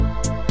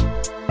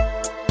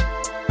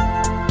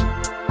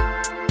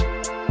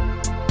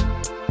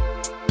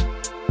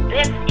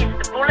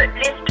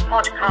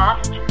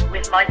podcast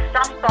with my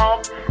son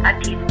Bob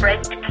and his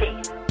friend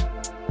Keith.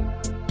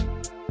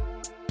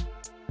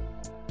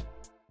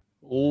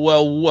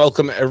 Well,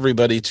 welcome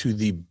everybody to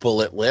the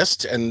Bullet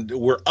List, and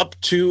we're up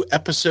to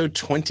episode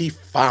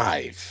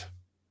 25.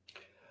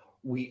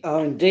 We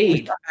are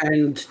indeed.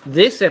 And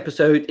this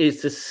episode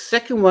is the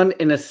second one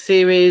in a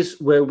series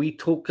where we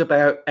talk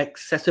about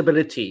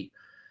accessibility.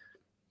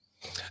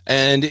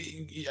 And,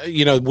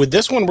 you know, with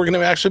this one, we're going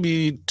to actually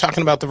be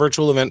talking about the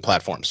virtual event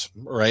platforms,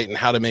 right? And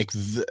how to make,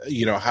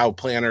 how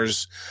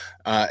planners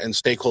and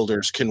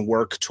stakeholders can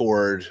work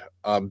toward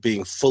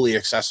being fully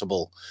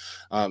accessible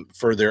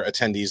for their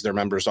attendees, their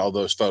members, all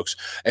those folks.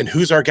 And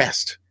who's our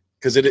guest?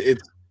 Because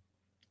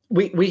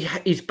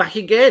he's back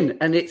again,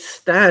 and it's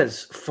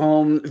Stas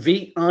from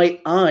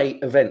VII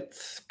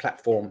Events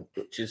platform,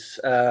 which is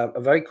a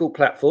very cool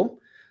platform.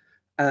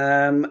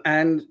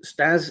 And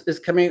Stas is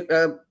coming.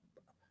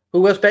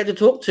 Who else better to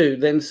talk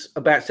to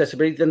about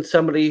accessibility than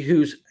somebody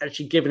who's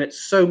actually given it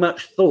so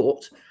much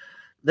thought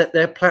that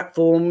their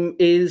platform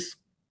is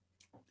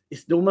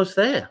almost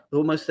there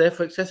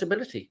for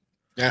accessibility.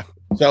 Yeah.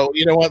 So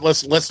you know what?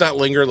 Let's not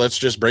linger. Let's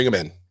just bring them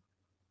in.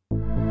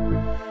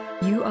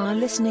 You are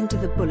listening to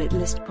the Bullet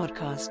List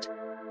podcast.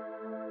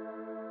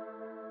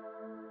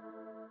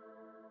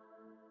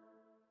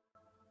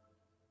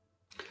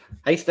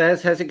 Hey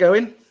Stas, how's it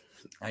going?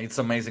 It's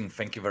amazing.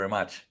 Thank you very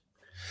much.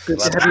 Good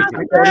to have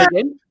you back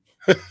again.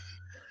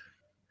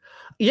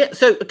 Yeah,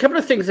 so a couple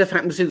of things have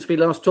happened since we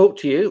last talked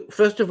to you.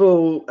 First of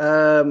all,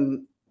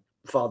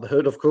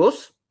 fatherhood, of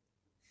course.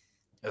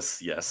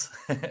 Yes.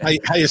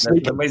 That's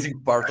an amazing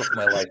part of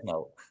my life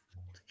now.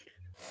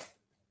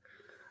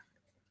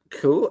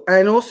 Cool.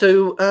 And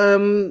also,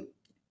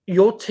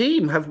 your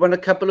team have won a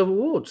couple of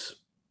awards.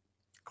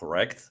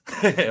 Correct.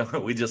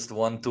 We just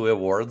won 2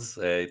 awards.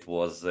 It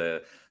was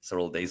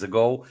several days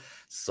ago.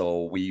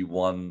 So we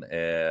won,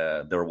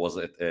 there was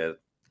a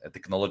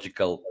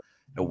technological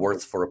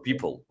awards for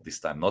people this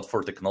time, not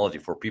for technology,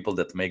 for people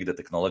that make the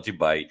technology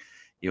by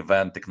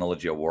Event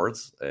Technology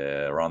Awards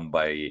run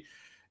by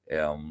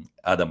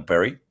Adam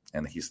Perry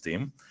and his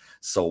team.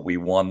 So we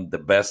won the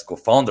Best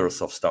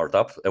Co-Founders of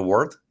Startup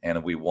Award,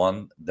 and we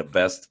won the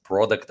Best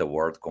Product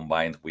Award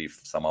combined with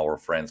some of our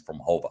friends from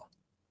Hova.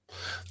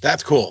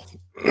 That's cool.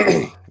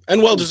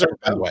 And well-deserved,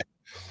 by the way.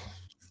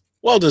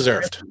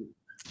 Well-deserved.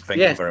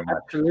 Thank you very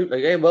much.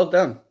 Absolutely. Yeah, well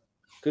done.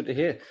 Good to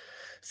hear.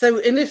 So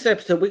in this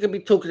episode, we're going to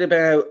be talking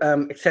about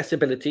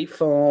accessibility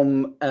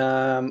from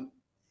a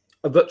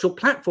virtual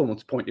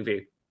platform's point of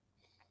view.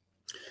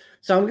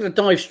 So I'm going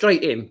to dive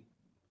straight in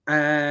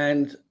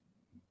and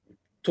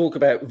talk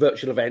about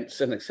virtual events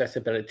and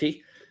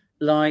accessibility.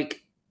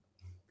 Like,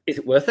 is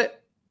it worth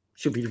it?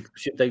 Should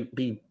they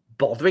be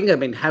bothering? I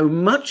mean, how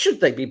much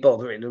should they be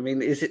bothering? I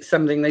mean, is it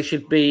something they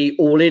should be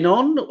all in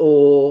on,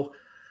 or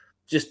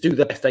just do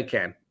the best they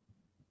can?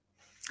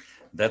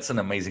 That's an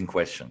amazing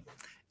question.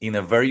 In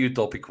a very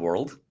utopic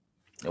world,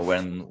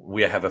 when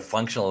we have a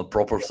functional,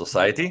 proper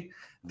society,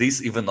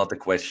 this even not a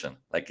question.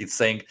 Like, it's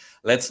saying,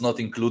 let's not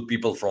include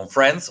people from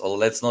France or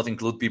let's not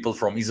include people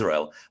from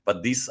Israel.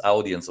 But this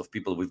audience of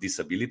people with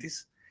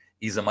disabilities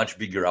is a much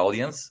bigger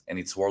audience, and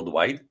it's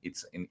worldwide.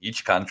 It's in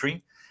each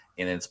country,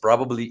 and it's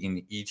probably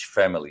in each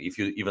family. If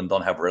you even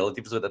don't have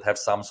relatives that have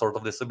some sort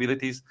of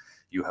disabilities,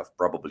 you have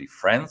probably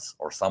friends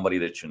or somebody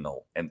that you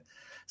know. And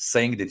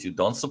saying that you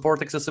don't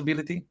support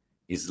accessibility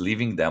is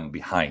leaving them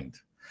behind.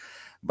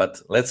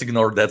 But let's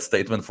ignore that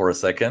statement for a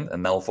second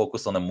and now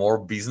focus on a more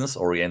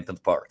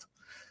business-oriented part.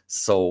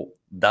 So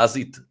does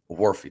it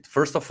worth it?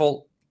 First of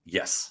all,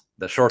 yes.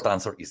 The short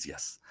answer is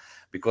yes.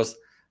 Because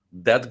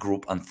that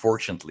group,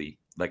 unfortunately,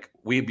 like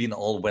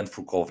went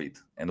through COVID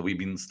and we've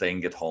been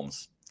staying at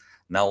homes.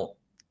 Now,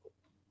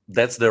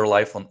 that's their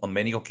life on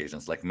many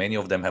occasions. Like, many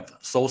of them have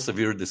so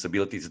severe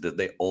disabilities that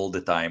they all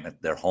the time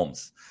at their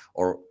homes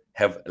or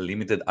have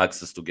limited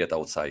access to get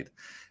outside.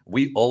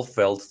 We all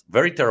felt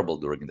very terrible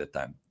during that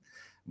time.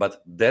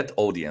 But that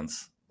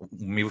audience,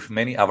 with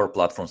many other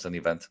platforms and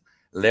events,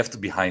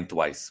 left behind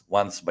twice.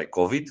 Once by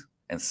COVID,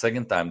 and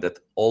second time that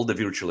all the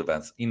virtual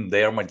events, in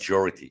their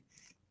majority,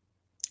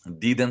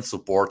 didn't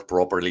support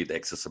properly the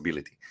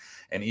accessibility.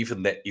 And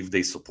even if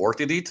they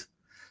supported it,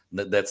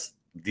 that's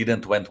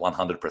didn't went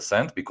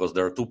 100%, because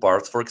there are 2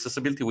 parts for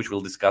accessibility, which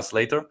we'll discuss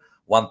later.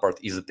 One part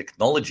is the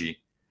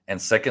technology,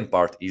 and second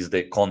part is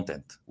the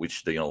content,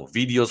 which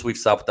videos with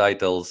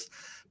subtitles,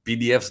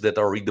 PDFs that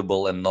are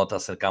readable and not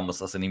as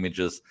an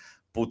images,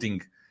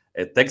 putting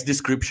a text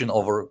description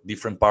over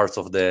different parts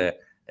of the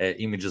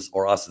images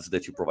or assets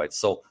that you provide.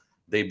 So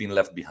they've been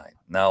left behind.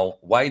 Now,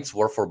 why it's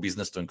worth for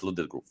business to include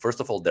that group?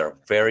 First of all, they're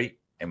very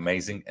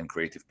amazing and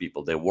creative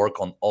people. They work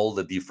on all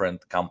the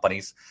different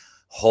companies,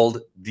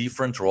 hold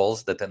different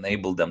roles that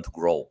enable them to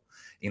grow.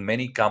 In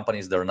many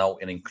companies, there are now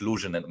an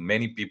inclusion, and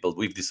many people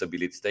with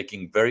disabilities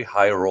taking very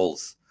high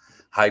roles,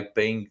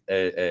 high-paying,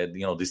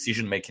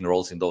 decision-making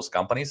roles in those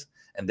companies,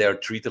 and they are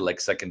treated like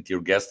second-tier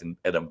guests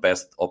at the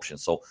best option.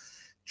 So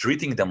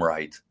treating them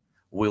right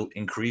will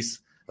increase,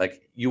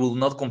 like, you will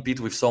not compete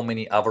with so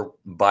many other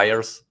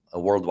buyers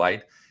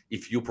worldwide.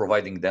 if you're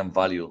providing them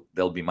value,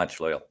 they'll be much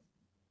loyal.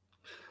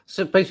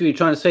 So basically, you're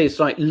trying to say it's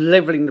like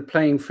leveling the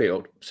playing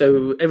field,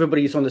 so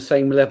everybody's on the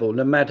same level,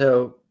 no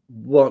matter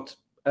what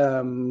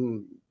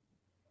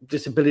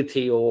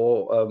disability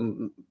or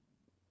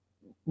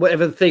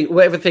whatever thing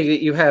that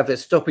you have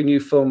that's stopping you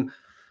from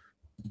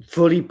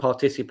fully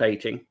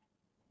participating.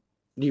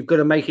 You've got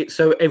to make it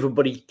so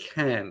everybody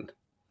can.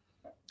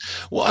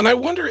 Well, and I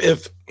wonder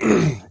if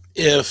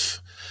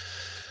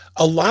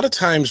a lot of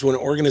times when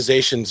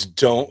organizations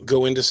don't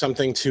go into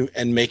something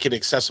and make it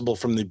accessible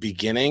from the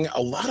beginning,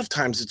 a lot of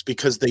times it's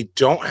because they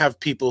don't have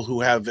people who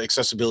have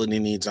accessibility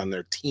needs on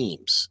their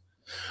teams,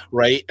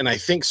 right? And I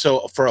think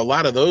so for a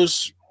lot of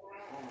those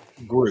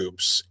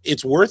groups,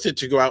 it's worth it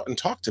to go out and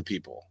talk to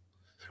people,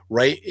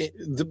 right?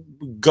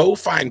 Go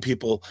find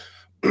people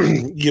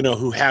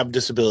who have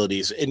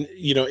disabilities. And,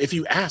 if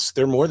you ask,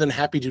 they're more than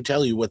happy to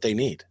tell you what they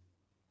need.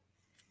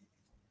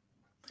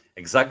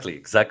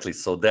 Exactly.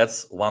 So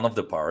that's one of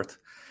the part.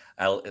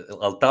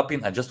 I'll tap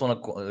in. I just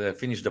want to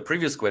finish the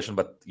previous question,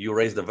 but you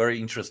raised a very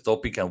interesting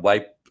topic and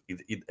why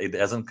it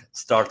hasn't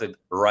started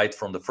right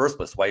from the first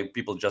place, why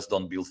people just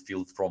don't build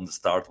field from the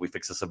start with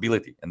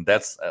accessibility. And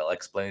I'll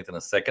explain it in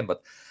a second,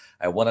 but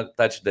I want to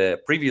touch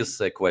the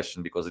previous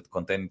question because it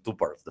contained two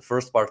parts. The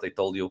first part I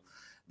told you.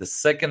 The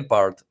second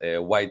part,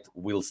 why it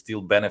will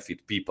still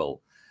benefit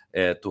people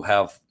to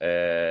have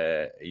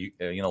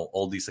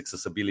all this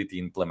accessibility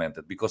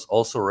implemented, because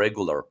also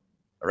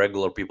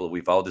regular people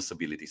without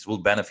disabilities will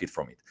benefit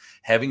from it.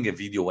 Having a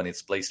video when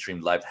it's play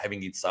streamed live,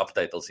 having its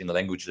subtitles in a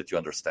language that you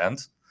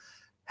understand,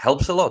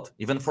 helps a lot.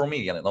 Even for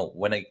me,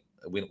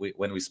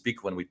 when we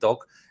speak, when we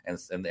talk, and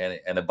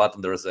at the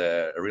bottom there's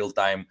a real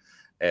time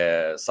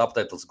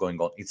subtitles going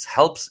on. It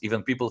helps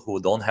even people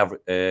who don't have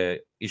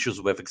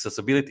issues with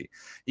accessibility.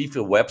 If a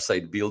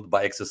website built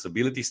by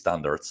accessibility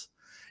standards,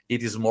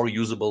 it is more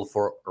usable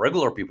for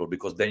regular people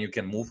because then you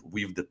can move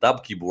with the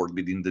tab keyboard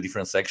within the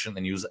different section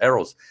and use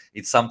arrows.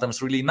 It's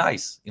sometimes really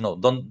nice.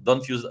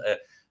 Don't use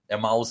a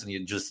mouse and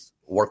you just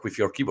work with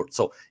your keyboard.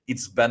 So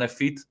it's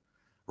benefit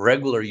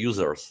regular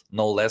users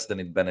no less than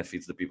it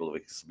benefits the people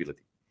with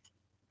accessibility.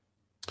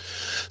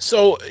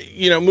 So,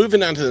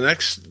 moving on to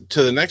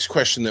the next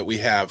question that we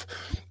have,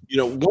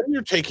 when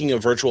you're taking a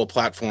virtual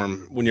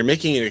platform, when you're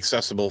making it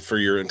accessible for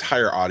your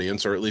entire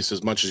audience, or at least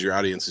as much as your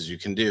audience as you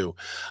can do,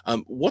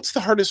 what's the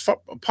hardest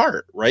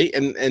part, right?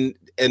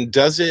 And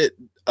does it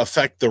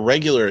affect the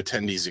regular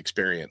attendees'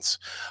 experience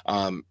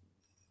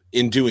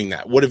in doing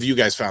that? What have you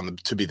guys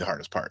found to be the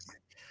hardest part?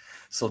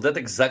 So that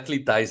exactly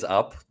ties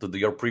up to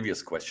your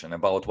previous question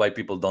about why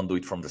people don't do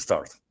it from the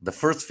start. The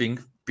first thing,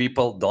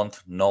 people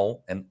don't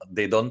know and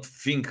they don't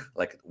think,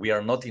 like, we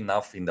are not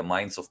enough in the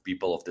minds of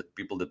people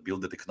that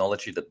build the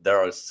technology, that there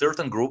are a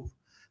certain group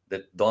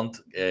that don't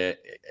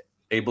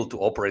able to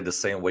operate the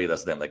same way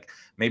as them. Like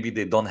maybe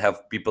they don't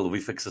have people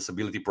with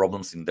accessibility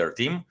problems in their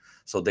team,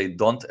 so they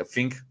don't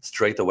think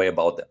straight away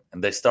about them.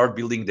 And they start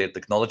building their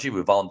technology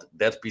without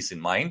that piece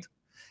in mind.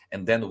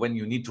 And then when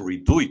you need to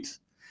redo it,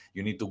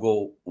 you need to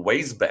go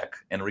ways back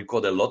and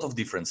record a lot of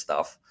different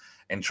stuff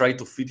and try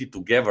to fit it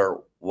together.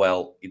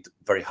 Well, it's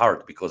very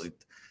hard because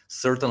it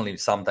certainly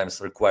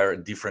sometimes requires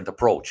a different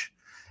approach.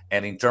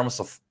 And in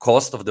terms of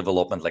cost of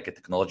development, like a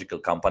technological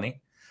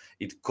company,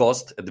 it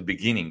costs at the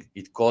beginning,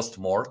 it costs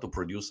more to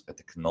produce a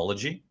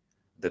technology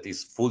that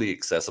is fully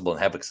accessible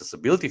and have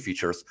accessibility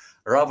features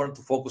rather than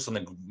to focus on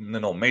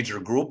a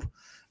major group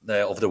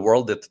of the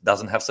world that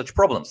doesn't have such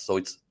problems. So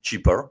it's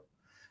cheaper.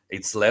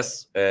 It's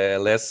less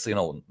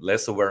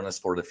awareness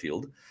for the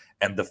field.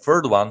 And the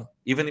third one,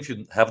 even if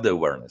you have the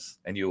awareness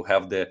and you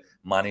have the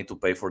money to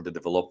pay for the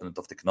development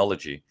of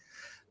technology,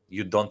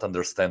 you don't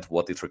understand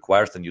what it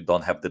requires and you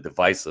don't have the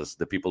devices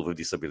the people with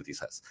disabilities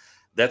has.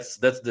 That's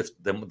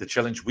the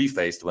challenge we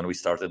faced when we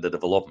started the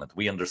development.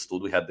 We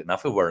understood we had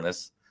enough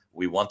awareness.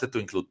 We wanted to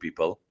include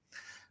people,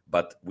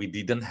 but we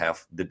didn't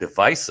have the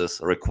devices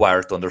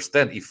required to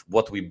understand if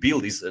what we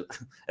build is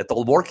at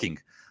all working.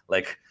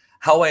 Like,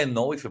 how I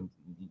know if a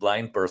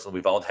blind person,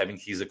 without having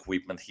his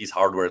equipment, his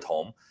hardware at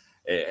home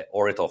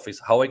or at office,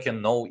 how I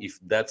can know if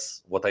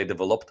that's what I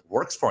developed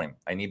works for him?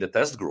 I need a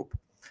test group.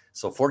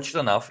 So fortunate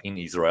enough, in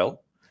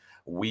Israel,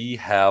 we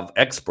have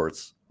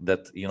experts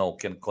that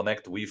can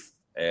connect with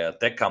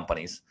tech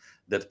companies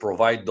that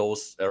provide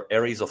those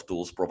areas of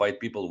tools,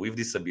 provide people with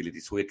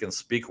disabilities who you can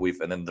speak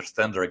with and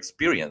understand their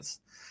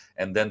experience,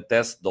 and then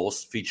test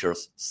those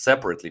features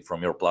separately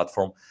from your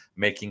platform,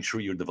 making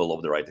sure you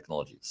develop the right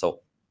technology.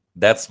 So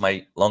that's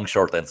my long,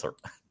 short answer.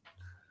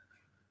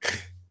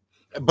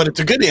 But it's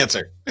a good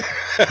answer.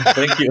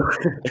 Thank you.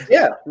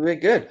 Yeah, very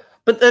good.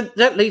 But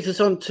that leads us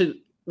on to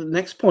the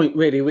next point,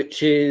 really,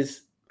 which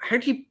is how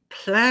do you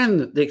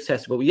plan the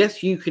accessible?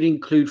 Yes, you can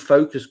include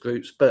focus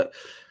groups, but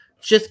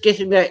just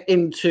getting that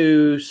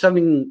into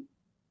something.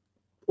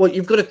 Well,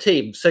 you've got a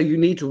team, so you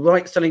need to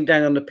write something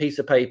down on a piece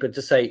of paper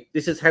to say,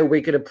 this is how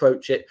we can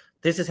approach it.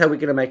 This is how we're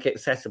going to make it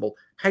accessible.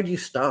 How do you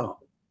start?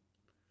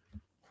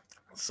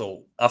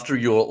 So after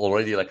you're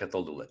already, like I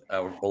told you,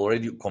 are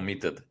already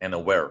committed and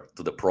aware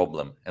to the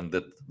problem, and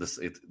that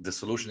the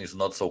solution is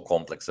not so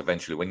complex.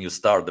 Eventually, when you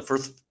start, the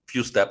first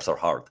few steps are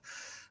hard.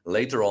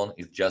 Later on,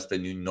 it's just a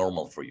new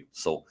normal for you.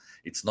 So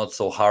it's not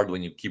so hard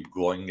when you keep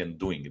going and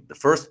doing it. The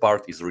first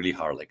part is really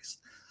hard,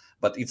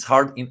 but it's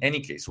hard in any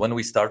case. When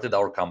we started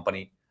our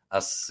company,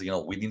 as you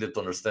know, we needed to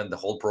understand the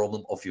whole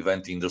problem of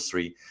event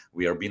industry.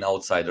 We are being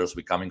outsiders.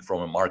 We're coming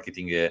from a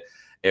marketing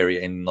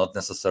area and not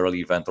necessarily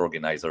event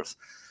organizers.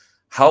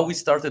 How we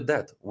started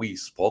that? We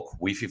spoke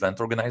with event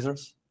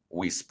organizers.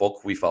 We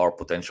spoke with our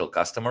potential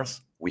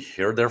customers. We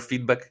heard their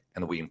feedback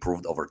and we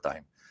improved over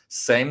time.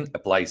 Same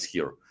applies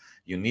here.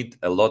 You need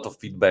a lot of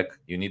feedback.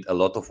 You need a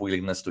lot of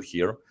willingness to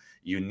hear.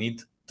 You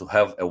need to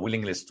have a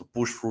willingness to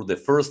push through the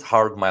first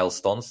hard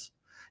milestones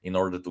in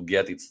order to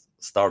get it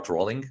start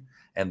rolling.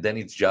 And then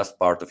it's just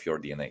part of your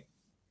DNA.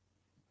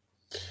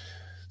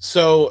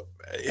 So,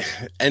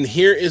 and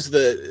here is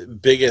the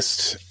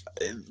biggest,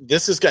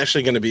 this is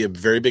actually going to be a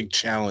very big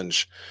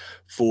challenge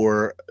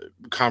for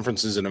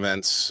conferences and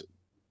events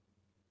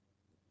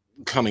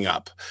coming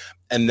up.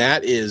 And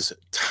that is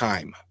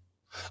time.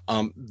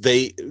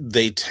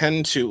 They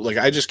tend to, like,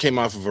 I just came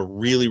off of a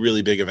really,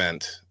 really big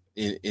event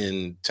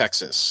in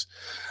Texas.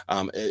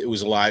 It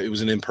was live. It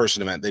was an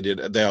in-person event.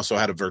 They also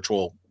had a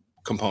virtual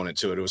component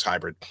to it. It was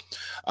hybrid.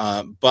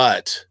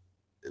 But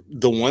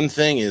the one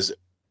thing is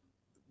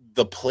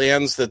the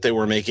plans that they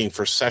were making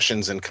for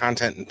sessions and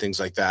content and things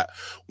like that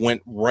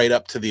went right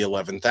up to the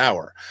 11th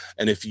hour.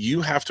 And if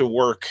you have to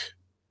work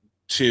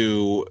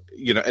to,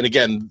 you know, and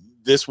again,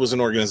 this was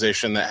an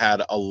organization that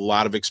had a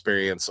lot of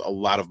experience, a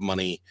lot of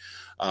money.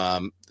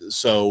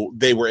 So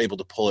they were able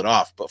to pull it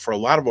off. But for a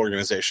lot of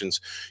organizations,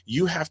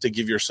 you have to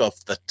give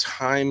yourself the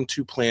time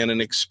to plan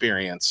an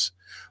experience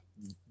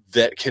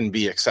that can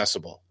be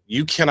accessible.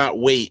 You cannot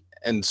wait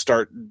and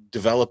start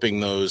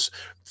developing those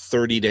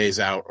 30 days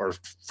out or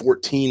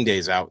 14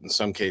 days out in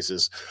some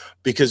cases,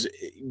 because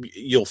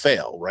you'll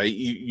fail, right?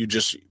 You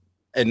just,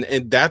 and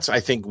that's, I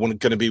think, going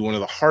to be one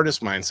of the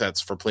hardest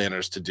mindsets for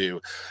planners to do,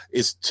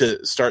 is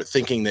to start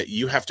thinking that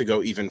you have to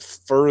go even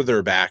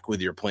further back with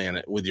your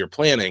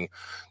planning,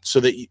 so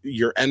that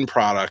your end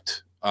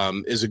product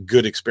is a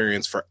good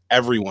experience for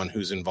everyone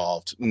who's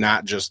involved,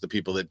 not just the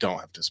people that don't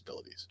have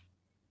disabilities.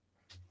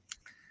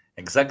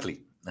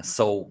 Exactly.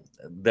 So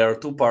there are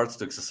two parts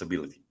to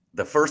accessibility.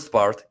 The first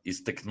part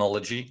is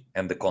technology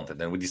and the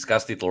content, and we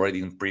discussed it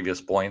already in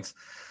previous points.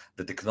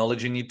 The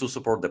technology need to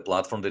support the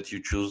platform that you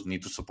choose,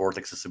 need to support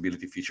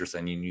accessibility features,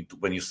 and you need to,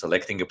 when you're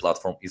selecting a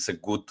platform, it's a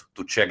good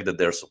to check that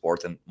their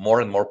support, and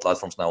more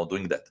platforms now are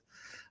doing that.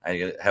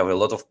 I have a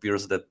lot of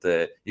peers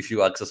that if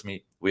you access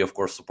me, we of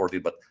course support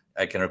it, but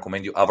I can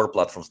recommend you other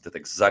platforms that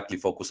exactly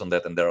focus on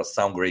that, and there are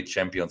some great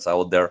champions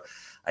out there.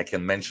 I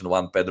can mention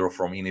one, Pedro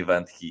from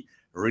InEvent. He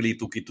really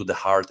took it to the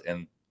heart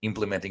and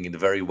implementing it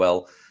very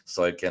well.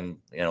 So I can,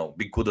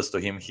 big kudos to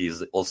him.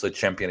 He's also a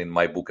champion in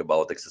my book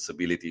about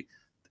accessibility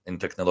in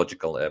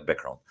technological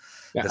background.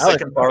 Yeah, the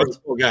second part,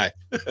 cool guy.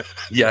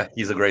 Yeah,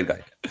 he's a great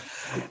guy.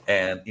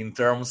 And in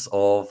terms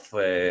of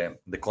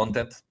the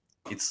content,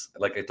 it's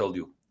like I told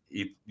you,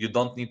 you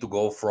don't need to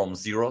go from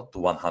 0 to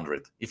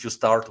 100. If you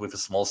start with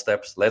small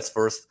steps, let's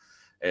first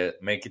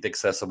make it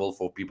accessible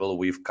for people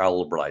with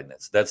color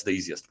blindness. That's the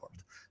easiest part.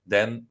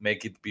 Then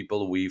make it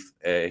people with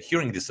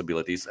hearing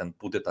disabilities and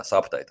put it as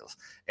subtitles.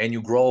 And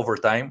you grow over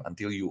time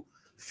until you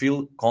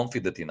feel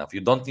confident enough. You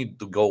don't need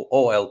to go,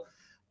 I'll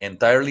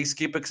entirely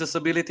skip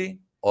accessibility,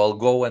 or I'll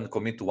go and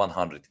commit to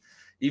 100.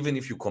 Even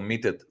if you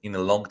committed in the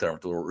long term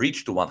to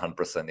reach to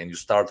 100% and you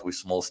start with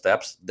small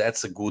steps,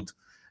 that's a good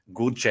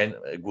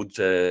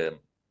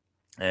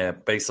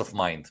pace of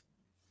mind.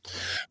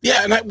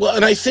 Yeah,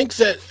 and I think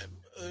that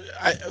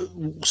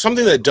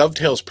something that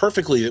dovetails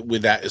perfectly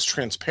with that is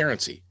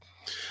transparency.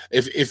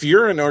 If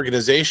you're an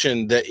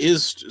organization that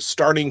is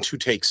starting to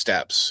take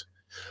steps,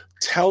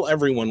 tell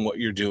everyone what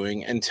you're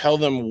doing and tell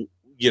them,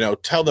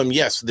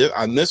 yes,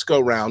 on this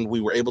go round,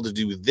 we were able to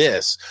do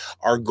this.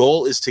 Our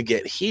goal is to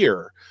get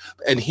here,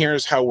 and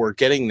here's how we're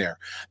getting there.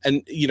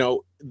 And,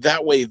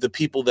 that way, the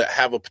people that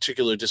have a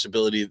particular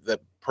disability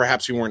that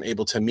perhaps you weren't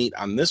able to meet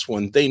on this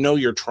one, they know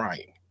you're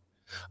trying.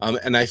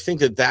 And I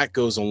think that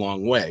goes a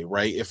long way,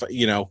 right? If,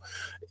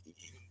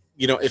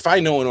 if I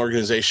know an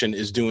organization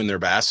is doing their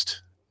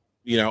best,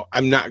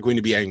 I'm not going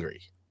to be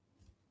angry.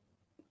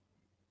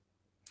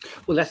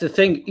 Well, that's the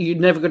thing. You're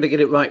never going to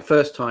get it right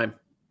first time.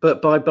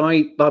 But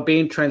by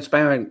being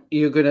transparent,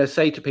 you're going to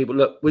say to people,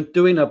 look, we're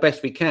doing our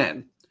best we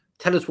can.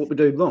 Tell us what we're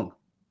doing wrong.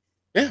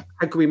 Yeah.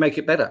 How can we make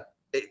it better?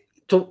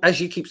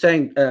 As you keep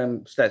saying,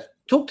 Stas,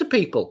 talk to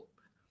people.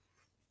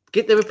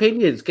 Get their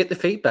opinions. Get the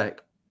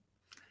feedback.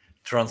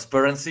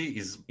 Transparency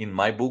is, in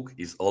my book,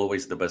 is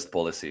always the best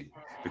policy.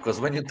 Because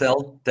when you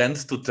tend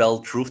to tell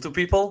truth to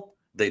people,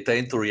 they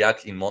tend to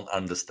react in more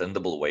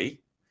understandable way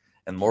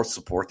and more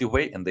supportive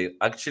way, and they're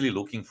actually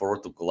looking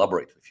forward to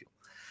collaborate with you.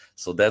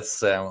 So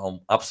that's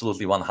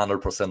absolutely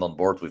 100% on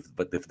board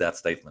with that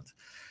statement.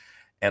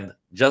 And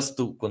just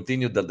to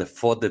continue the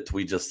thought that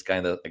we just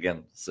kind of,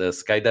 again,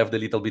 skydived a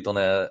little bit on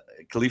a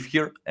cliff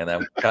here, and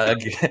I'm kind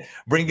of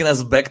bringing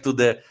us back to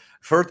the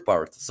third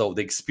part, so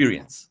the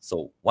experience.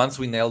 So once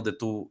we nail the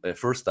two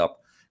first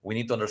up, we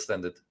need to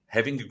understand that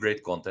having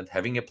great content,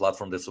 having a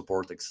platform that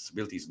supports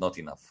accessibility is not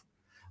enough.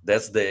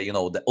 That's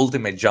the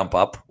ultimate jump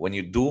up when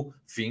you do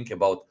think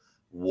about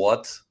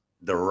what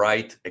the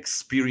right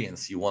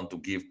experience you want to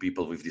give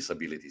people with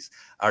disabilities.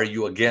 Are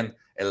you, again,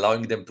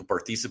 allowing them to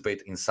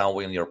participate in some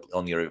way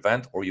on your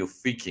event, or you're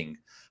thinking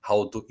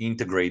how to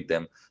integrate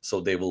them so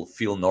they will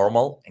feel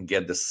normal and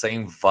get the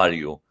same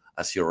value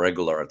as your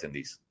regular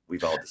attendees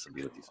without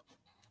disabilities?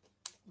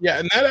 Yeah,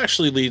 and that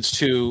actually leads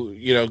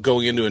to,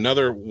 going into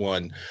another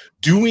one.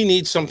 Do we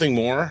need something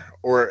more,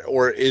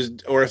 or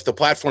if the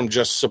platform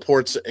just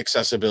supports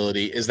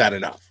accessibility, is that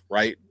enough,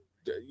 right?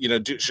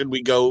 Should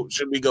we go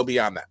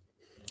beyond that?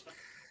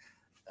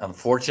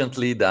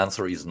 Unfortunately, the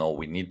answer is no.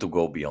 We need to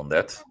go beyond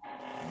that.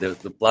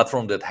 The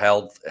platform that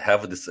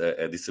have this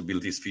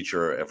disabilities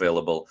feature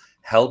available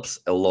helps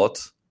a lot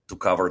to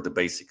cover the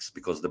basics,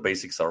 because the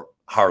basics are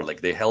hard. Like,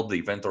 they help the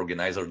event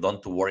organizer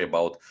don't to worry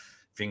about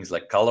things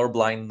like color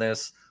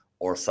blindness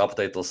or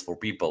subtitles for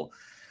people.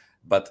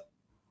 But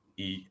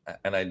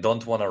and I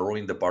don't want to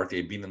ruin the party.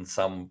 I've been in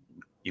some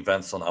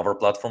events on other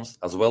platforms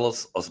as well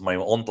as my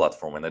own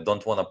platform, and I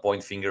don't want to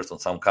point fingers on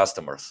some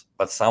customers.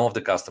 But some of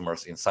the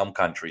customers in some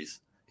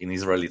countries, in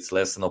Israel, it's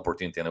less an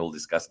opportunity, and I will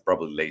discuss it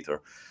probably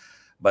later.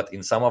 But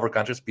in some other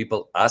countries,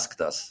 people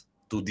asked us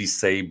to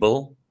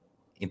disable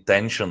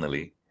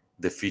intentionally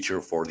the feature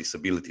for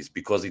disabilities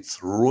because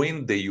it's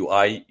ruined the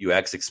UI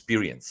UX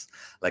experience.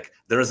 Like,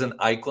 there is an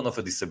icon of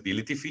a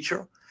disability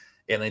feature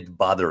and it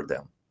bothered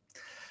them.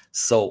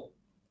 So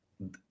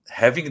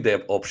having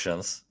the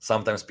options,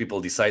 sometimes people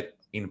decide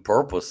in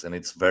purpose, and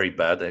it's very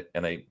bad.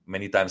 And I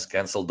many times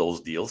cancel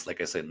those deals.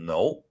 Like I said,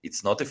 no,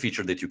 it's not a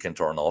feature that you can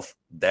turn off.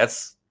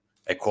 That's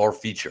a core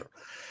feature.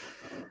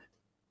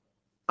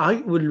 I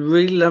would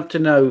really love to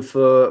know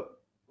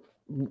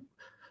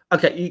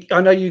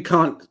I know you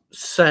can't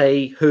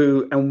say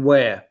who and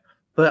where,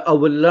 but I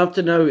would love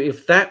to know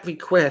if that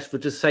request for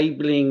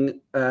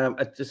disabling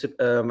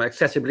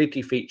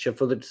accessibility feature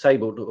for the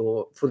disabled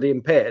or for the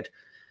impaired,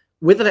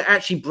 whether it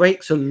actually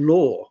breaks a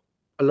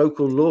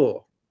local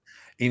law.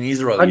 In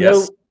Israel,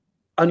 yes.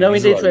 I know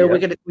in Israel, yeah. We're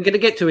going to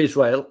get to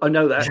Israel. I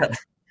know that.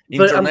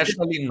 Yeah.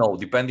 Internationally, no,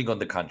 depending on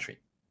the country.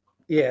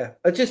 Yeah,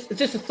 it's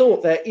just a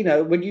thought that,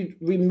 when you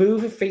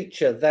remove a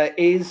feature that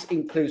is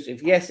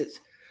inclusive, yes,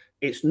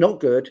 it's not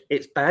good,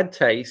 it's bad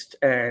taste,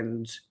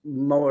 and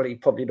morally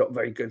probably not a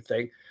very good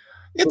thing.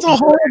 It's a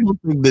horrible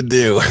thing to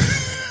do.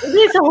 It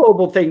is a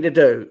horrible thing to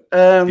do.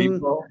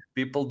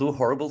 People do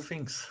horrible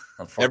things,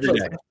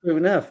 unfortunately. True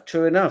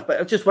enough. But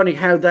I'm just wondering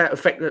how that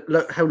affected,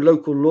 how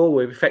local law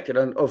will be affected.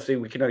 And obviously,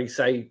 we can only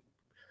say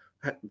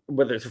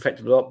whether it's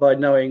affected or not by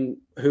knowing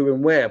who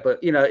and where. But,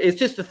 it's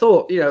just a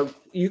thought,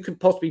 you could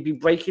possibly be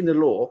breaking the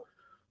law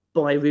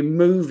by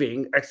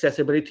removing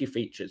accessibility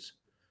features.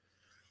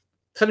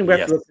 Something we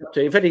have to look up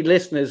to. If any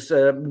listeners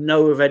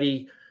know of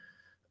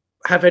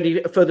have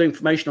any further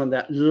information on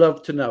that,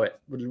 love to know it.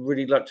 Would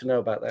really like to know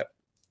about that.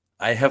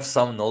 I have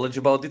some knowledge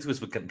about it,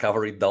 which we can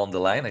cover it down the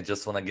line. I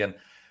just want to, again,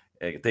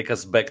 take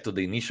us back to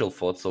the initial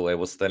thought. So I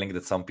was telling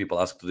that some people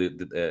ask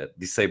to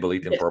disable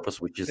it on purpose,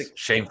 which is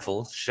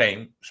shameful.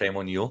 Shame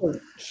on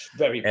you.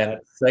 Very bad.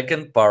 And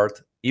second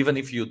part, even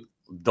if you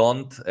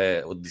don't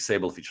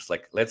disable features,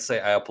 like let's say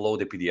I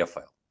upload a PDF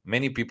file.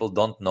 Many people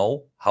don't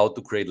know how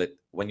to create, like,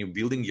 when you're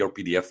building your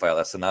PDF file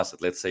as an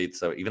asset, let's say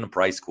it's even a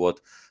price quote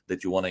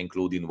that you want to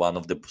include in one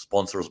of the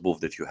sponsors booth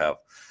that you have.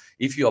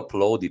 If you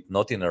upload it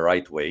not in the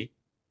right way,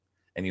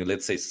 and you,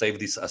 let's say, save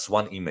this as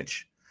one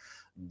image,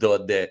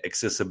 the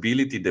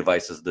accessibility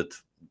devices that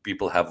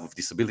people have with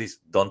disabilities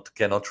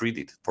cannot read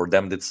it. For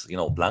them, that's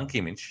blank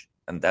image,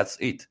 and that's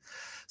it.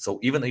 So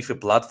even if a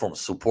platform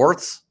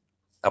supports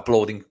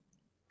uploading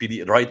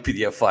right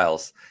PDF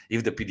files,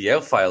 if the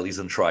PDF file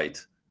isn't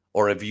right,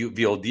 or a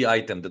VOD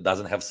item that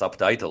doesn't have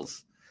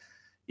subtitles,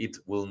 it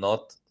will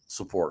not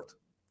support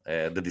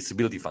the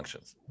disability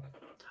functions.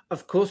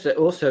 Of course,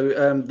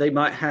 also they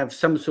might have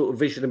some sort of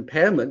visual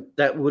impairment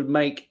that would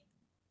make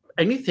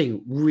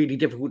anything really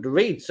difficult to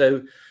read.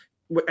 So,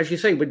 as you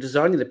say, we're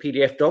designing the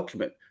PDF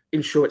document,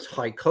 ensure it's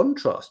high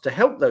contrast to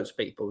help those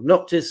people,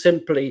 not just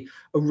simply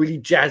a really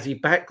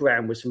jazzy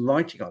background with some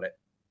writing on it.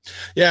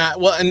 Yeah,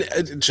 well,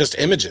 and just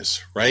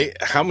images, right?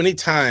 How many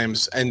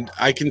times, and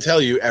I can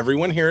tell you,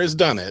 everyone here has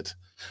done it,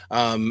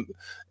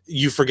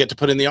 you forget to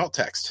put in the alt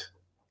text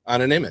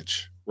on an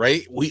image,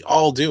 right? We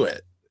all do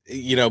it,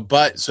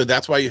 but so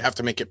that's why you have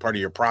to make it part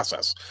of your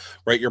process,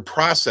 right? Your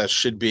process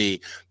should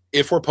be,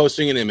 if we're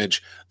posting an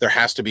image, there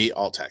has to be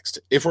alt text.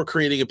 If we're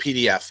creating a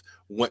PDF,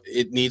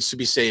 it needs to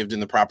be saved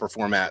in the proper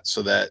format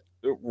so that,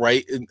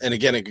 right? And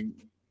again,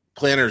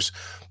 planners,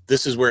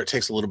 this is where it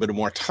takes a little bit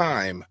more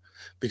time,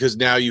 because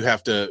now you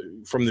have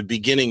to, from the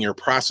beginning, your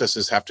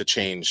processes have to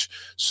change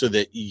so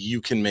that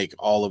you can make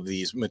all of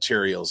these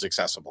materials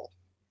accessible.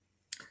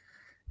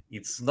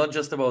 it's not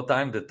just about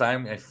time. The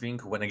time, I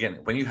think, when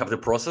you have the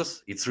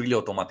process, it's really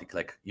automatic.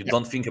 Like you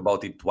don't think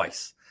about it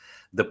twice.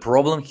 The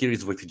problem here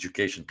is with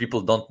education.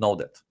 People don't know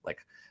that. Like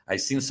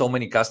I've seen so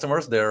many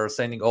customers, they're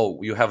saying,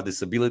 oh, you have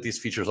disabilities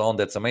features on.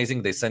 That's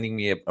amazing. They're sending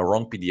me a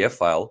wrong PDF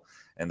file,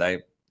 and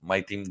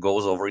my team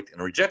goes over it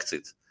and rejects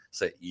it.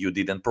 Say you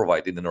didn't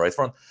provide it in the right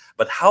format.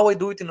 But how I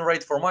do it in the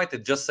right format, I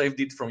just saved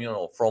it from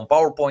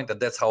PowerPoint, and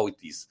that's how it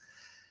is.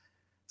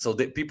 So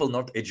the people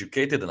not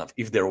educated enough.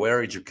 If they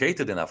were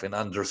educated enough and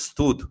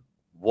understood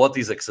what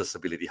is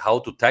accessibility, how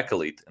to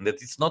tackle it, and that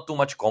it's not too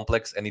much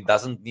complex and it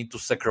doesn't need to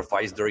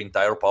sacrifice their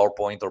entire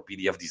PowerPoint or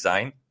PDF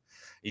design.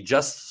 It's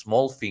just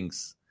small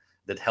things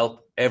that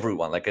help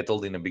everyone. Like I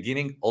told in the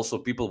beginning, also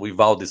people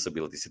without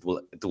disabilities, it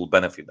will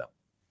benefit them.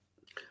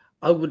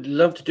 I would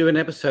love to do an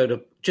episode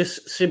of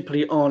just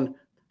simply on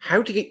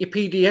how to get your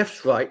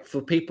PDFs right for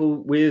people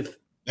with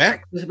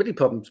accessibility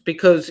problems.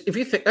 Because if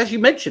you think, as you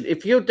mentioned,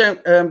 if you're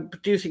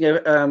producing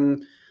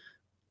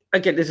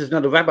again, this is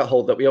another rabbit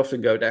hole that we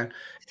often go down.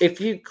 If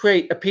you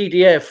create a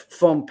PDF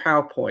from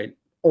PowerPoint,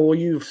 or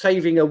you're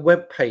saving a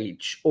web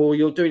page, or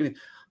you're doing,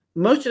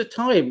 most of the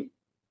time,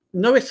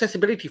 no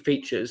accessibility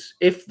features,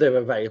 if they're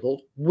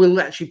available, will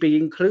actually be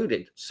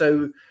included.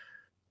 So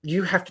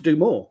you have to do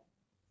more.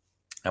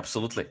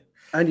 Absolutely.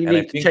 And you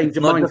need to change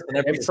your mind. An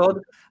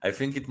episode. I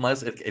think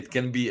it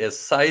can be a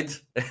side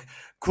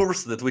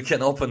course that we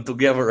can open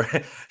together,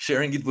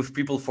 sharing it with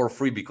people for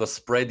free, because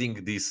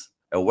spreading this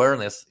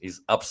awareness is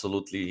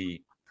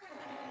absolutely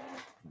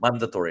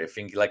mandatory. I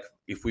think, like,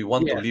 if we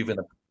want to live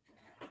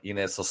in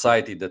a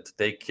society that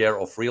take care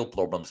of real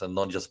problems and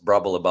not just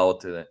babble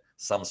about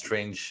some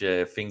strange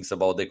things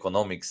about the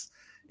economics,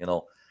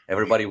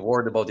 everybody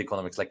worried about the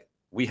economics. Like,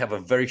 we have a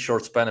very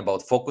short span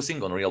about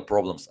focusing on real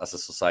problems as a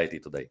society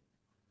today.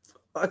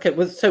 Okay,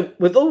 well, so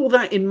with all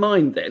that in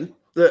mind, then,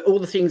 all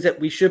the things that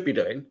we should be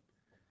doing,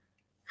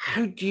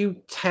 how do you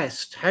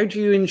test? How do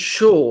you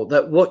ensure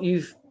that what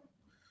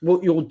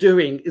you're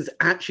doing is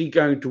actually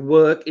going to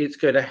work? It's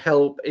going to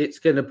help. It's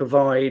going to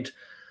provide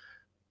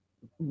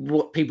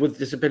what people with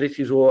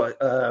disabilities, or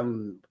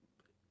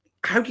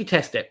how do you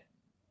test it?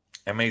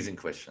 Amazing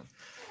question.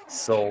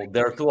 So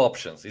there are two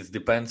options. It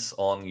depends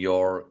on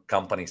your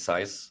company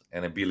size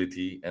and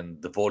ability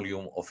and the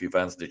volume of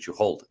events that you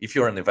hold. If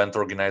you're an event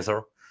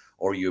organizer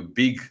or you're a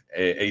big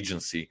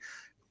agency,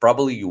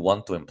 probably you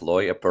want to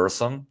employ a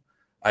person,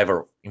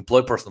 either employ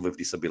a person with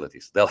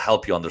disabilities. They'll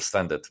help you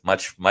understand it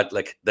much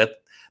like that.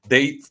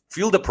 They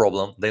feel the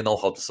problem, they know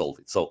how to solve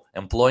it. So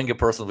employing a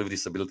person with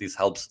disabilities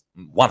helps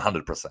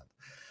 100%.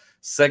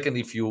 Second,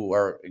 if you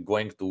are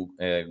going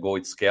to go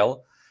at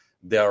scale,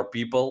 there are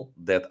people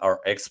that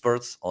are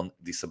experts on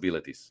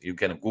disabilities. You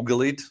can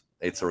Google it.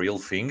 It's a real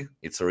thing.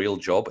 It's a real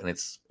job, and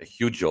it's a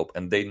huge job.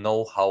 And they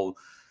know how.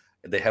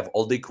 They have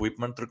all the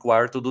equipment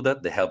required to do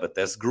that. They have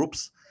test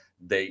groups.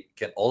 They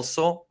can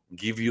also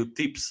give you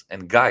tips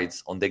and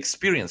guides on the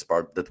experience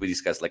part that we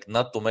discussed, like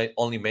not to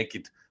only make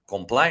it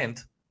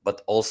compliant,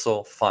 but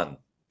also fun.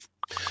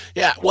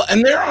 Yeah, well,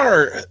 and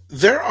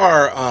there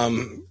are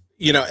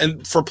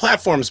and for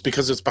platforms,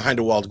 because it's behind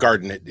a walled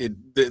garden,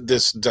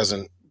 this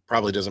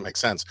probably doesn't make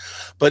sense.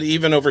 But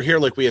even over here,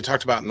 like we had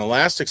talked about in the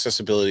last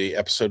accessibility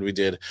episode we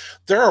did,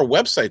 there are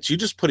websites. You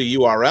just put a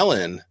URL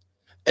in,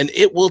 and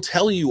it will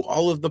tell you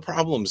all of the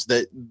problems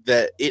that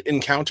it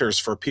encounters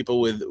for people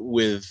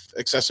with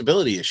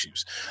accessibility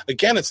issues.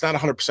 Again, it's not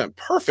 100%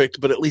 perfect,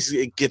 but at least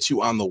it gets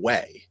you on the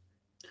way.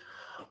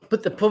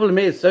 But the problem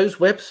is those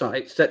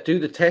websites that do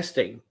the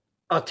testing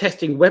are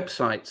testing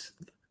websites.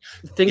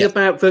 The thing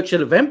about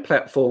virtual event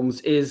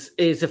platforms is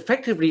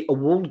effectively a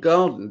walled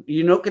garden.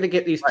 You're not going to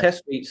get these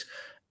test suites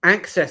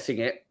accessing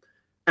it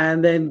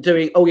and then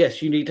doing, oh,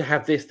 yes, you need to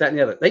have this, that, and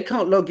the other. They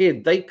can't log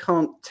in. They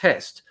can't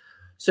test.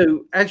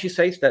 So as you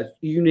say, Stas,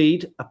 you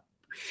need a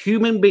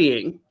human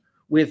being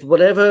with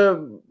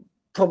whatever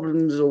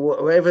problems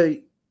or whatever.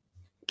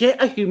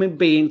 Get a human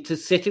being to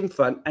sit in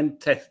front and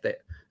test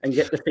it and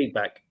get the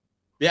feedback.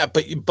 Yeah,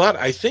 but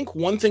I think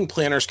one thing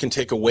planners can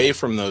take away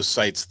from those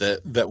sites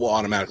that will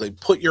automatically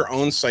put your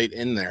own site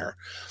in there,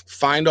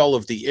 find all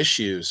of the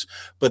issues,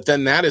 but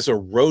then that is a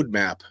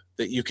roadmap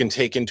that you can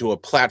take into a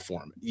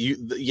platform.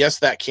 Yes,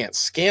 that can't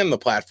scan the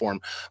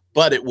platform,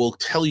 but it will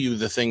tell you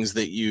the things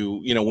that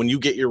when you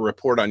get your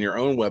report on your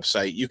own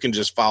website, you can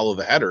just follow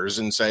the headers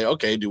and say,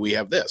 okay, do we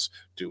have this?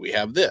 Do we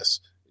have this?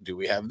 Do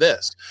we have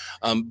this?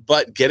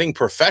 But getting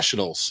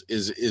professionals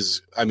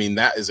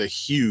that is a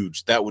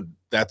huge,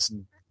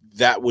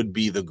 that would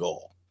be the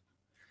goal.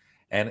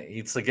 And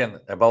it's, again,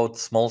 about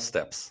small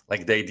steps,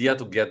 like the idea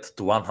to get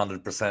to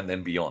 100%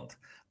 and beyond.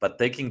 But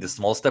taking the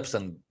small steps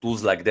and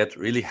tools like that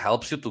really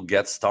helps you to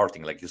get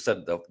starting. Like you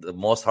said, the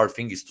most hard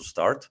thing is to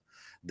start.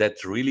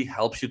 That really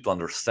helps you to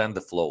understand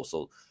the flow.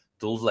 So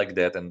tools like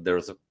that, and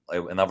there's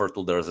another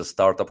tool, there's a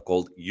startup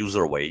called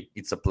UserWay.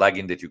 It's a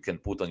plugin that you can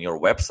put on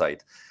your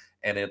website,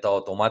 and it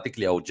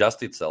automatically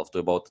adjusts itself to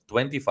about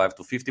 25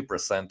 to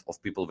 50%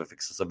 of people with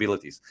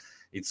accessibilities.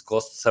 It's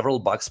cost several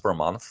bucks per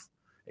month.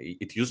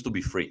 it used to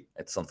be free.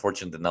 It's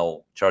unfortunate that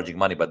now charging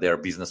money, but they're a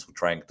business who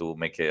trying to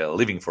make a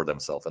living for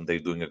themselves, and they're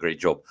doing a great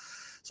job.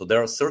 So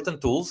there are certain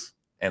tools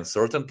and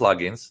certain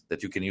plugins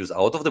that you can use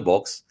out of the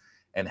box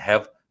and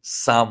have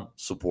some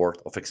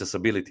support of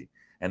accessibility.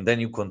 And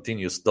then you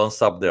continue. Don't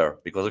stop there,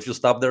 because if you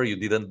stop there, you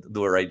didn't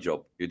do a right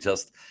job. You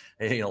just,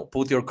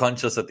 put your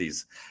conscience at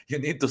ease. You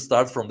need to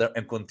start from there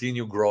and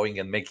continue growing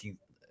and making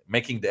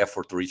the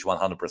effort to reach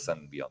 100%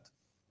 and beyond.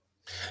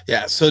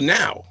 Yeah. So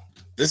now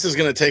this is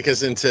going to take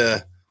us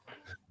into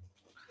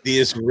the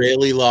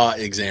Israeli law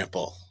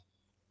example.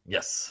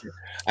 Yes.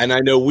 And I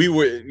know we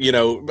were,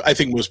 I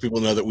think most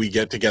people know that we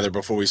get together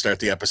before we start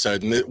the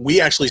episode. And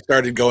we actually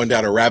started going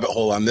down a rabbit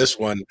hole on this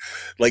one,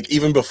 like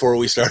even before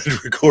we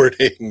started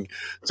recording.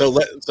 So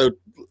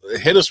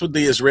hit us with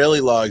the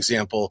Israeli law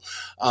example,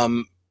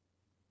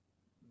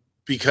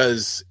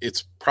 because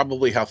it's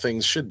probably how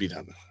things should be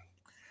done.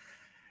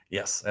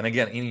 Yes. And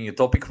again, in a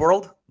utopic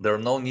world, there are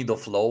no need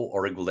of law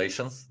or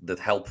regulations that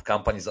help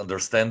companies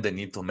understand the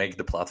need to make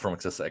the platform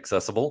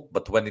accessible.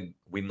 But when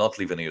we not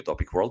live in a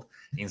utopic world,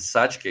 in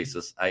such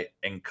cases, I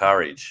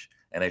encourage,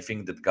 and I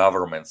think that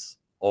governments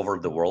over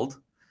the world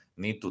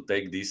need to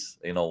take this,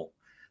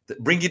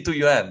 bring it to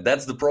UN.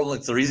 That's the problem.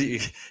 It's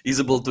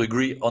easy to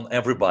agree on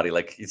everybody.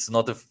 Like, it's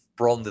not a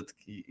problem that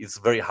it's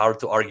very hard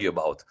to argue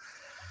about.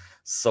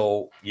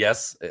 So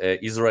yes,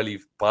 Israel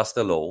passed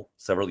a law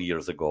several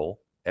years ago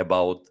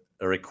about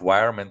a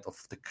requirement of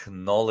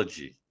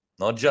technology,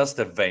 not just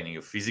a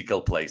venue,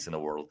 physical place in the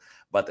world,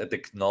 but a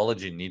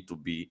technology need to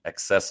be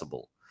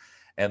accessible.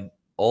 And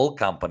all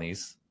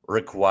companies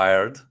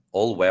required,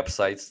 all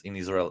websites in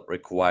Israel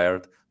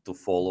required to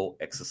follow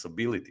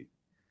accessibility.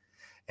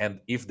 And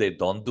if they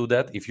don't do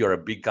that, if you're a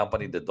big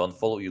company that don't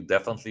follow, you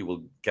definitely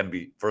can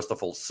be, first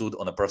of all, sued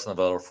on a personal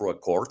level through a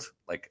court.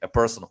 Like a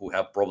person who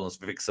have problems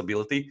with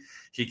accessibility,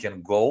 he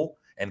can go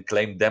and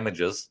claim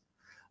damages,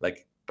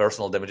 like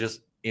personal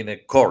damages, in a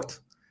court,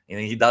 and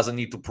he doesn't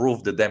need to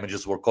prove the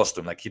damages were cost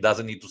him. Like, he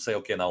doesn't need to say,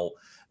 okay, now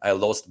I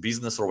lost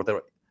business or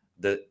whatever.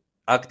 The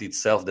act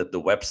itself, that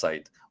the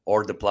website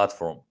or the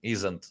platform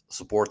isn't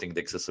supporting the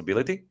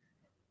accessibility,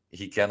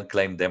 he can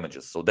claim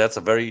damages. So that's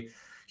a very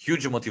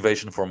huge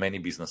motivation for many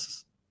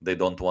businesses. They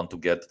don't want to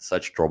get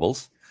such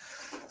troubles.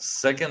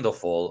 Second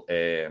of all,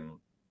 there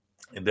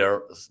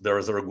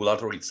is a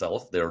regulator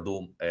itself. They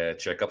do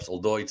checkups,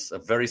 although it's a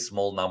very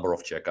small number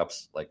of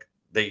checkups. Like,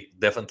 they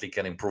definitely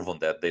can improve on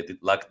that. They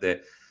lack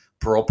the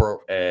proper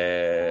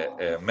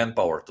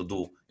manpower to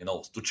do,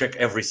 to check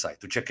every site,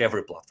 to check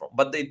every platform.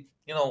 But they,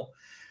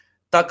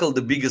 tackle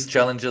the biggest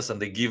challenges,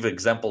 and they give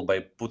example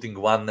by putting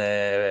one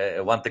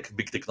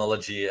big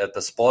technology at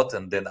a spot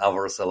and then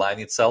others align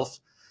itself.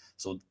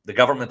 So the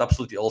government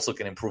absolutely also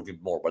can improve it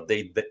more, but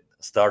they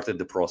started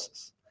the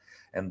process.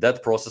 And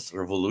that process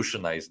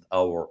revolutionized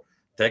our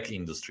tech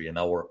industry and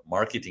our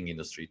marketing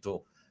industry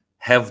to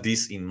have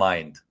this in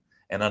mind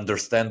and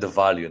understand the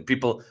value. And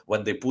people,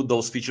 when they put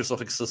those features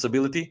of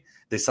accessibility,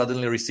 they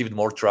suddenly received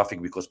more traffic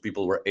because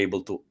people were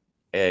able to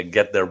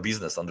get their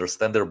business,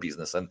 understand their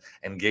business, and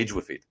engage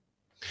with it.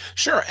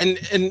 Sure.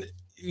 And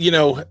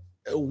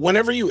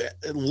whenever you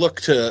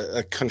look to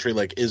a country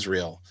like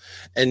Israel,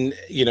 and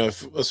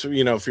if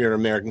you're an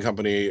American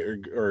company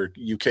or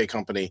UK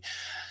company,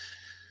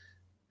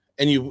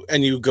 and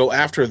you go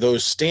after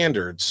those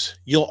standards,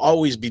 you'll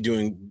always be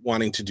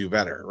wanting to do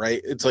better,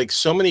 right? It's like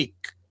so many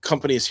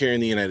companies here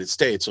in the United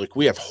States, like,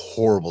 we have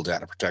horrible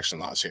data protection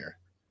laws here,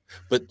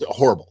 but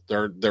horrible.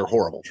 They're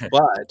horrible.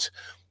 But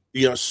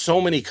so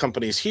many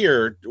companies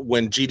here,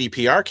 when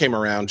GDPR came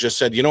around, just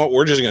said, you know what,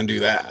 we're just going to do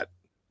that.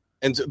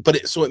 And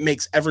so it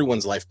makes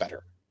everyone's life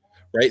better,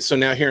 right? So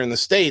now here in the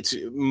States,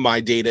 my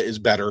data is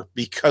better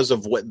because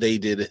of what they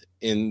did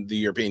in the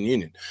European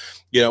Union.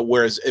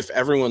 Whereas if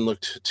everyone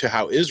looked to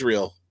how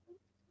Israel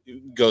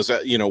goes,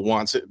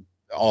 wants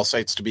all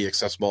sites to be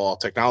accessible, all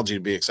technology to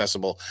be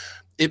accessible,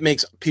 it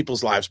makes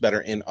people's lives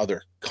better in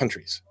other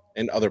countries,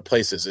 in other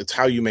places. It's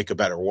how you make a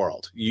better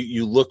world.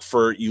 You look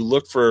for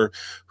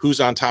who's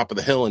on top of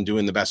the hill and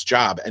doing the best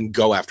job, and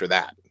go after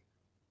that.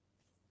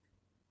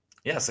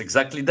 Yes,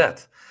 exactly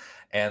that.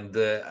 And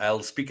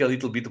I'll speak a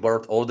little bit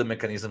about all the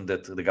mechanism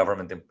that the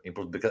government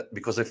improved,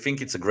 because I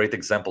think it's a great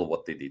example of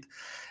what they did.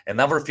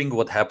 Another thing,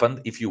 what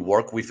happened if you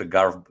work with a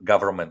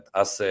government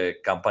as a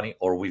company,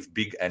 or with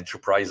big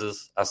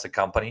enterprises as a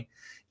company,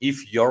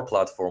 if your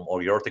platform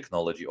or your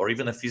technology or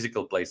even a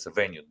physical place, a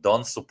venue,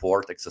 don't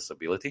support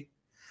accessibility,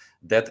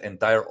 that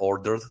entire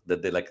order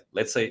that they, like,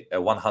 let's say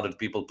 100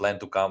 people plan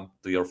to come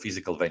to your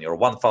physical venue, or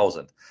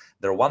 1,000,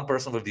 there are one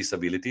person with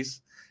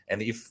disabilities,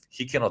 and if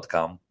he cannot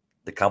come,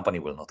 the company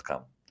will not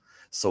come.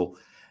 So,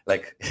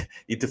 like,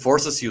 it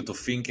forces you to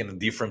think in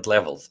different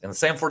levels. And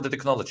same for the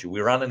technology. We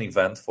run an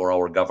event for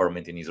our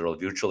government in Israel,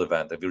 virtual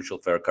event, a virtual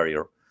fair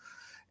career.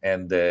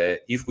 And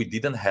if we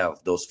didn't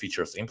have those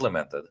features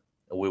implemented,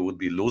 we would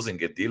be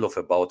losing a deal of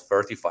about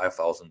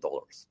 $35,000.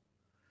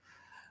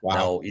 Wow.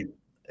 Now,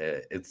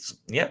 it's,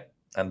 yeah.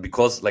 And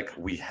because, like,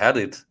 we had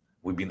it,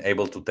 we've been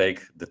able to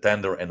take the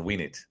tender and win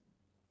it.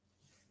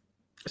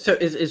 So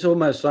it's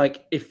almost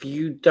like, if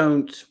you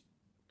don't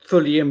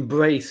fully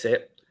embrace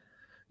it,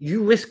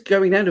 you risk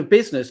going out of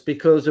business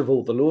because of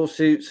all the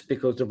lawsuits,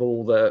 because of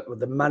all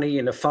the money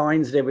and the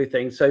fines and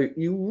everything. So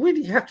you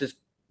really have to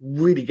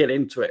really get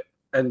into it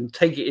and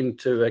take it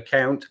into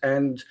account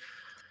and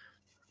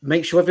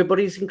make sure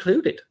everybody's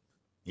included.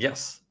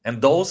 Yes,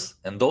 and those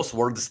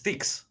were the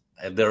sticks.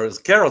 And there is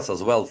carrots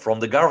as well from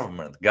the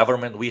government.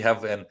 We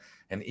have an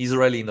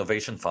Israeli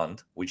innovation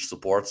fund which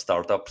supports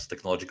startups,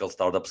 technological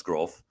startups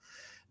growth.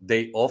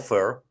 They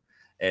offer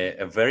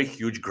a very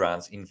huge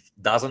grants in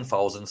dozens,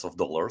 thousands of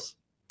dollars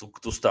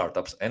to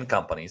startups and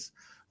companies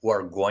who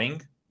are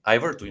going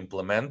either to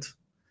implement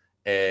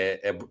a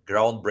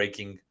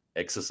groundbreaking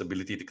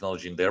accessibility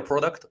technology in their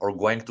product, or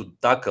going to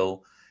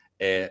tackle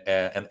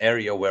an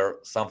area where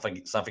something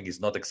is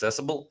not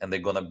accessible, and they're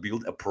going to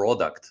build a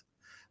product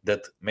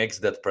that makes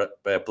that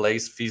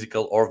place,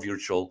 physical or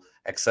virtual,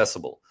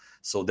 accessible.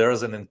 So there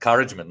is an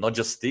encouragement, not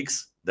just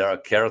sticks, there are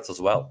carrots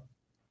as well.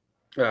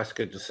 That's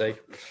good to see.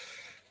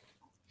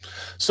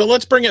 So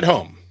let's bring it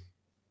home.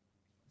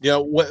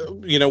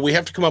 We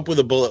have to come up with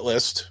a bullet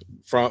list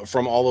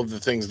from all of the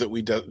things that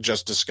we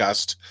just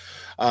discussed.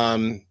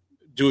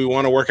 Do we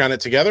want to work on it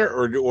together,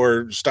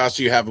 or Stas,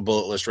 do you have a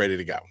bullet list ready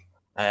to go?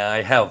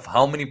 I have.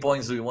 How many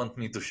points do you want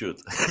me to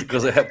shoot?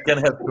 Because I can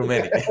have too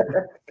many.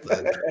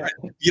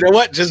 You know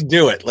what? Just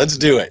do it. Let's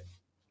do it.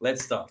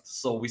 Let's start.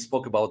 So we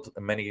spoke about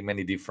many,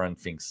 many different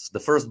things. The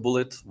first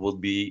bullet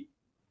would be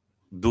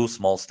do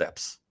small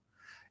steps.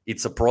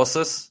 It's a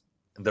process.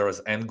 There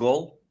is end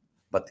goal,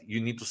 but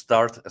you need to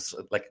start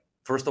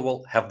first of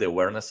all, have the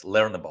awareness,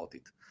 learn about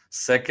it.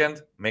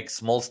 Second, make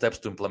small steps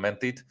to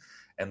implement it,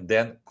 and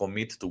then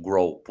commit to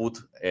grow. Put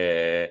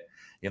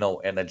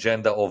an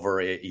agenda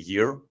over a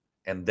year,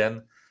 and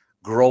then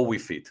grow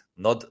with it.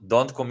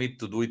 Don't commit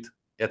to do it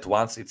at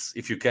once. It's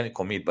if you can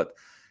commit, but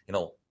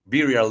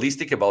be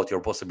realistic about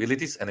your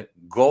possibilities and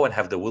go and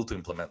have the will to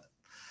implement.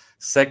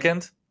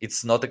 Second,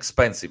 it's not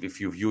expensive if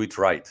you view it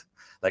right.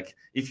 Like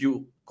if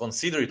you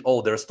consider it,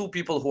 there's two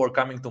people who are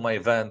coming to my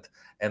event,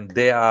 and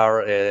they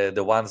are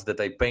the ones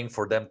that I'm paying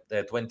for them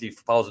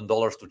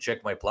 $20,000 to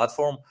check my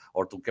platform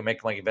or to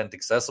make my event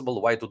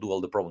accessible. Why to do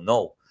all the problem?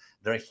 No,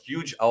 there are a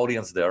huge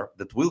audience there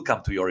that will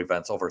come to your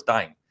events over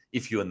time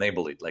if you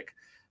enable it. Like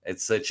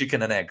it's a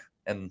chicken and egg,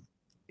 and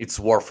it's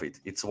worth it.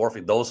 It's worth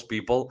it. Those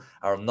people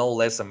are no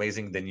less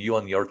amazing than you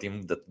and your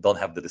team that don't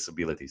have the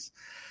disabilities.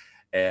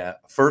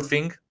 Third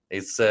thing,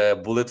 it's a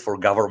bullet for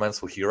governments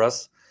who hear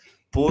us.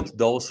 Put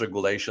those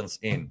regulations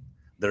in.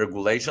 The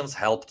regulations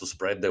help to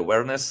spread the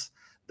awareness.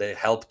 They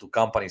help to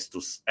companies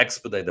to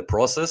expedite the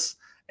process.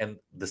 And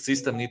the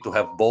system need to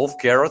have both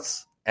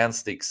carrots and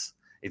sticks.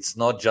 It's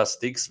not just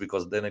sticks,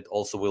 because then it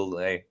also will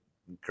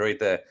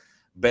create a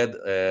bad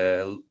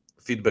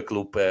feedback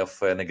loop of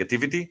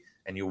negativity.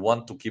 And you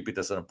want to keep it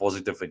as a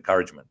positive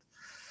encouragement.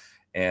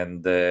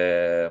 And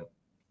the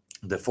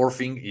fourth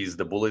thing is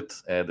the bullet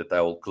that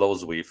I will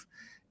close with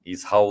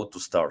is how to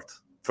start.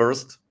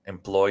 First,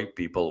 employ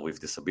people with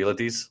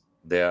disabilities.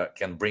 They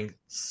can bring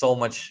so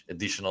much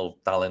additional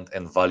talent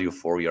and value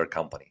for your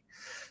company.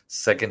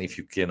 Second, if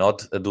you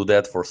cannot do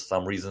that for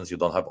some reasons, you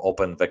don't have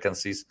open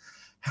vacancies,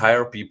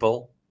 hire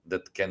people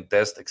that can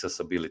test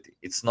accessibility.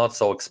 It's not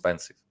so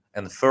expensive.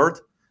 And third,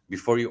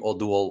 before you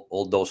do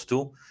all those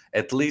two,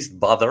 at least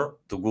bother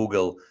to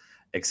Google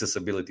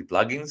accessibility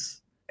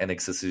plugins and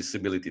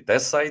accessibility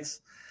test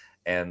sites,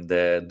 and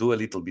do a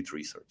little bit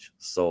research.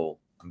 So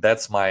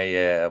that's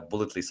my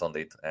bullet list on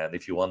it. And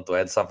if you want to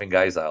add something,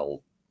 guys,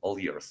 all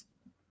ears.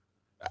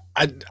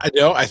 I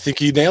know. I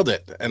think you nailed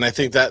it, and I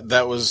think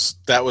that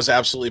was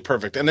absolutely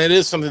perfect. And it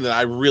is something that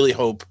I really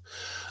hope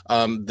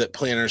that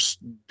planners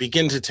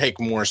begin to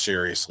take more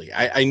seriously.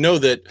 I know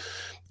that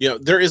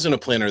there isn't a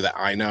planner that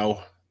I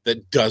know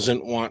that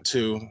doesn't want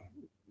to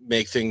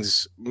make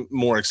things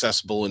more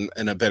accessible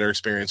and a better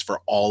experience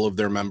for all of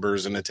their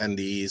members and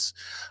attendees.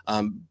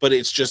 But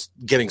it's just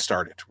getting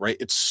started, right?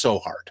 It's so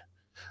hard.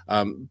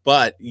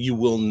 But you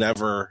will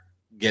never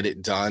get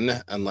it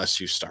done unless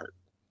you start.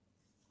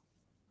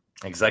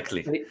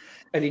 Exactly.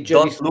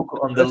 Don't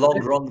look on the long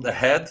run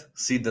ahead.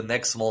 See the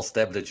next small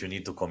step that you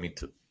need to commit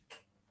to.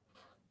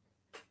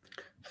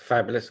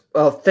 Fabulous.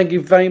 Well, thank you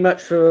very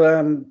much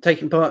for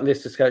taking part in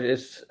this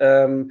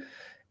discussion.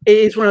 It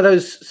is one of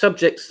those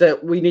subjects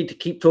that we need to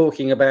keep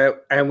talking about,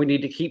 and we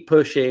need to keep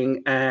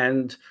pushing,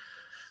 and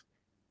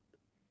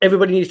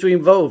everybody needs to be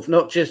involved,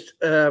 not just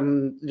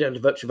the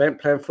virtual event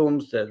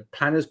platforms, the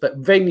planners,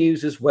 but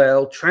venues as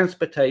well,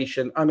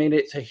 transportation. I mean,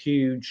 it's a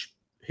huge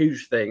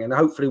thing, and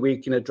hopefully we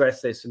can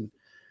address this and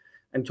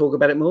talk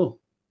about it more.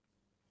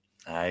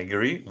 I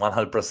agree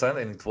 100%,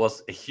 and it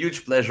was a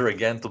huge pleasure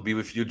again to be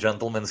with you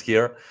gentlemen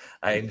here.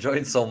 I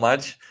enjoyed so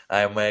much.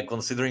 I'm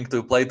considering to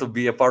apply to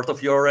be a part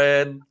of your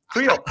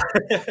trio.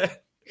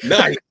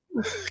 Nice.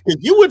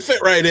 You would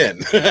fit right in.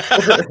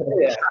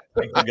 Yeah.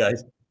 Thank you,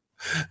 guys.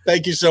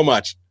 Thank you so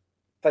much.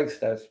 Thanks,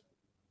 Stas.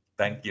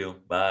 Thank you.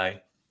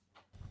 Bye.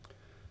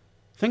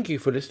 Thank you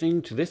for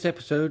listening to this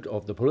episode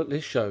of the Bullet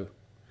List Show.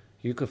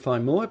 You can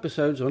find more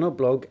episodes on our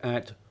blog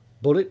at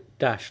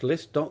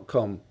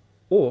bullet-list.com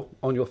or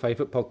on your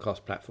favourite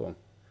podcast platform.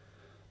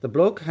 The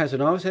blog has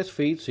an RSS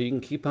feed so you can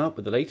keep up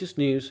with the latest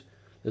news.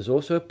 There's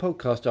also a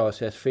podcast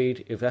RSS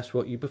feed if that's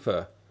what you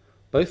prefer.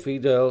 Both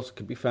details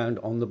can be found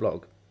on the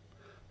blog.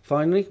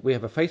 Finally, we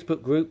have a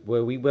Facebook group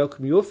where we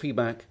welcome your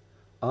feedback,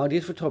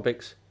 ideas for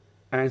topics,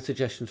 and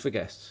suggestions for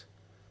guests.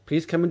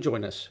 Please come and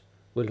join us.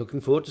 We're looking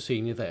forward to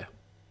seeing you there.